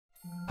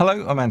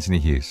Hello, I'm Anthony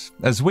Hughes.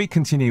 As we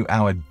continue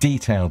our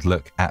detailed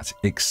look at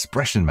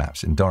expression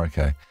maps in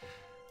Dorico,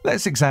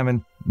 let's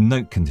examine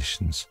note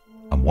conditions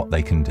and what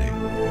they can do.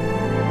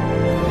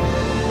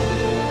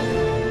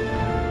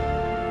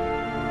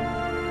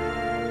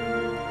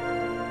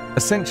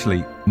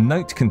 Essentially,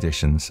 note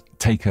conditions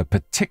take a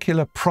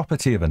particular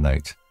property of a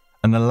note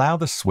and allow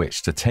the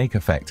switch to take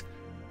effect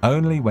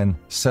only when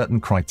certain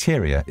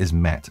criteria is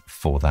met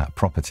for that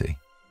property.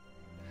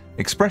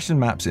 Expression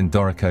maps in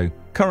Dorico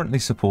currently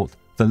support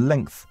the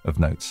length of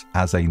notes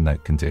as a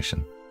note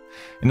condition.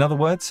 In other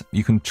words,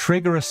 you can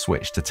trigger a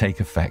switch to take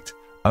effect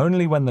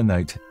only when the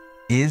note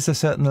is a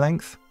certain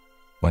length,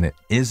 when it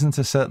isn't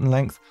a certain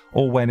length,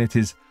 or when it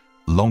is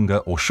longer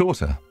or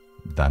shorter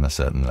than a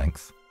certain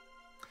length.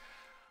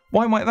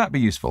 Why might that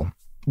be useful?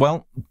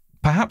 Well,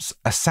 perhaps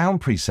a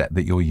sound preset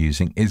that you're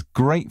using is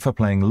great for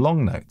playing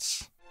long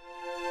notes.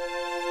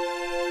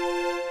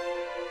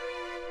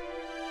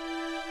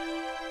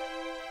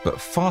 But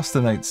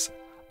faster notes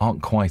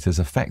aren't quite as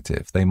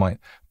effective. They might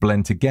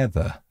blend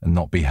together and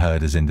not be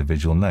heard as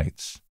individual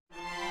notes.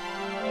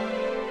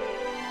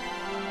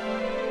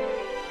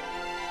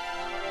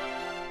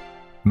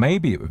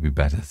 Maybe it would be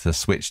better to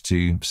switch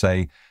to,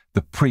 say,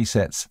 the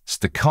preset's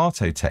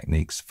staccato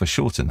techniques for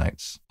shorter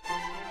notes.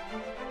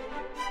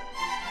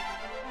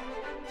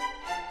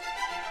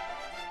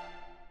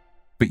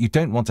 But you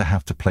don't want to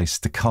have to play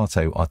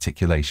staccato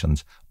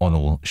articulations on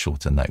all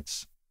shorter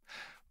notes.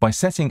 By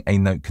setting a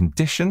note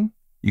condition,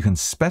 you can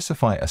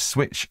specify a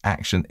switch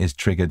action is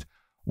triggered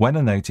when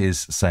a note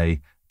is,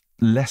 say,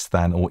 less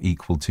than or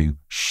equal to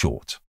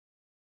short.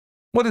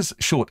 What does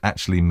short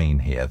actually mean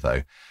here,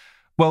 though?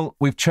 Well,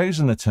 we've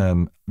chosen the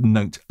term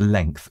note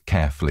length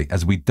carefully,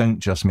 as we don't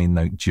just mean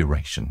note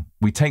duration.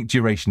 We take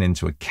duration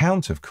into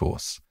account, of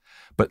course,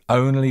 but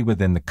only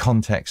within the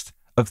context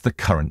of the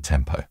current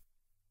tempo.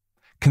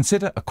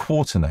 Consider a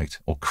quarter note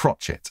or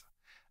crotchet.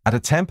 At a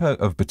tempo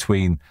of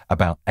between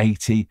about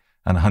 80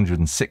 and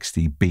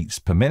 160 beats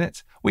per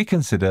minute, we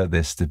consider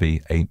this to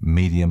be a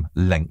medium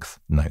length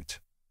note.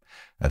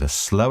 At a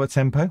slower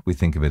tempo, we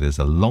think of it as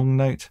a long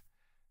note,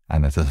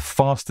 and at a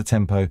faster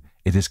tempo,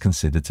 it is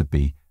considered to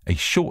be a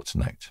short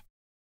note.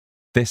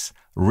 This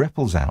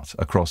ripples out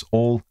across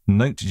all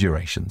note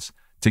durations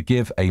to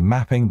give a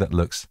mapping that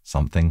looks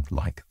something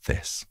like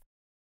this.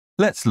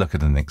 Let's look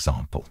at an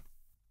example.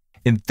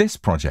 In this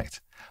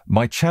project,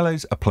 my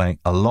cellos are playing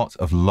a lot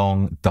of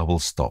long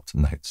double-stopped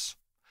notes.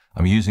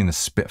 I'm using the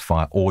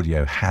Spitfire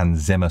Audio Hans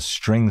Zimmer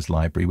strings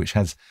library, which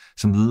has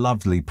some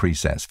lovely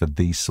presets for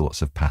these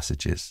sorts of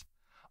passages.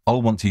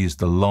 I'll want to use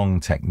the long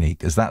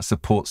technique as that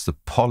supports the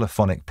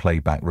polyphonic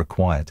playback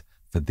required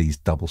for these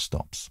double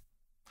stops.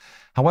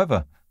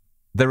 However,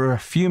 there are a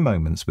few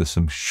moments with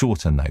some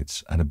shorter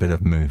notes and a bit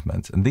of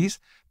movement, and these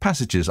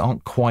passages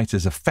aren't quite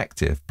as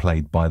effective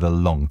played by the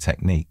long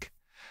technique.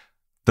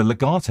 The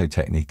legato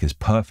technique is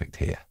perfect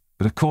here,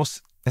 but of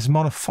course it's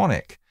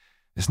monophonic.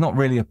 It's not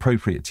really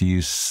appropriate to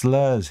use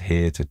slurs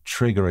here to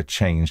trigger a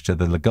change to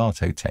the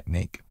legato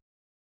technique.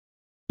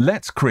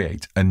 Let's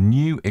create a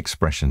new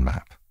expression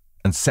map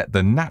and set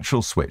the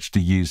natural switch to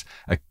use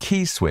a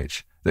key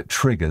switch that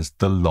triggers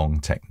the long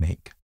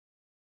technique.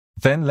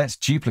 Then let's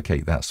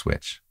duplicate that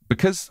switch,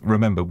 because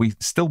remember, we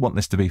still want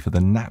this to be for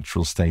the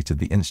natural state of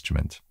the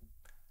instrument.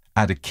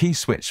 Add a key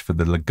switch for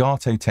the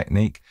legato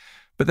technique,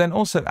 but then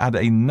also add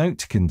a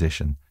note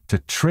condition to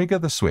trigger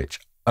the switch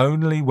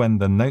only when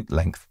the note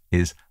length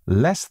is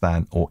less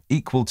than or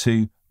equal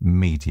to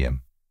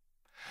medium.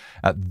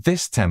 At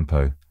this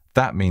tempo,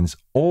 that means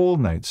all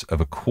notes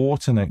of a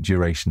quarter note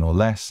duration or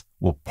less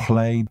will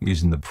play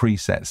using the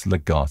preset's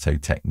legato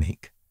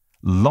technique.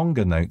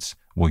 Longer notes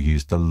will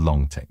use the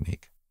long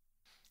technique.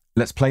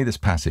 Let's play this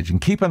passage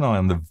and keep an eye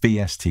on the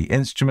VST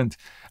instrument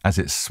as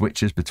it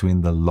switches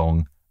between the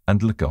long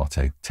and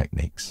legato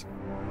techniques.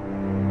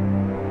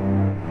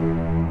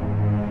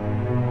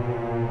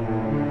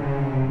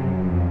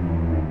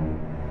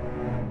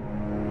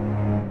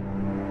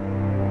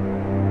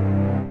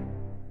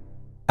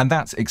 And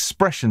that's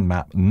expression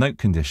map note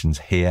conditions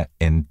here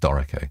in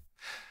Dorico.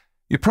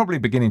 You're probably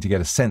beginning to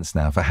get a sense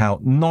now for how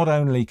not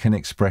only can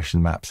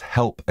expression maps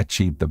help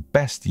achieve the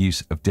best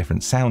use of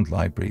different sound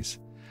libraries,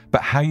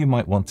 but how you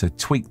might want to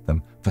tweak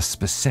them for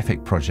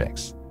specific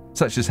projects,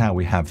 such as how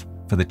we have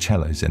for the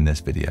cellos in this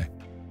video.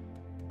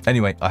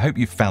 Anyway, I hope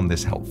you found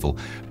this helpful.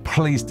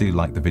 Please do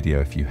like the video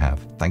if you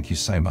have. Thank you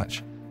so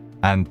much.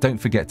 And don't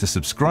forget to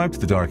subscribe to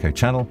the Dorico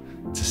channel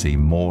to see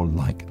more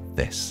like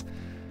this.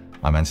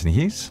 I'm Anthony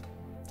Hughes.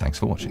 Thanks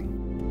for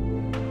watching.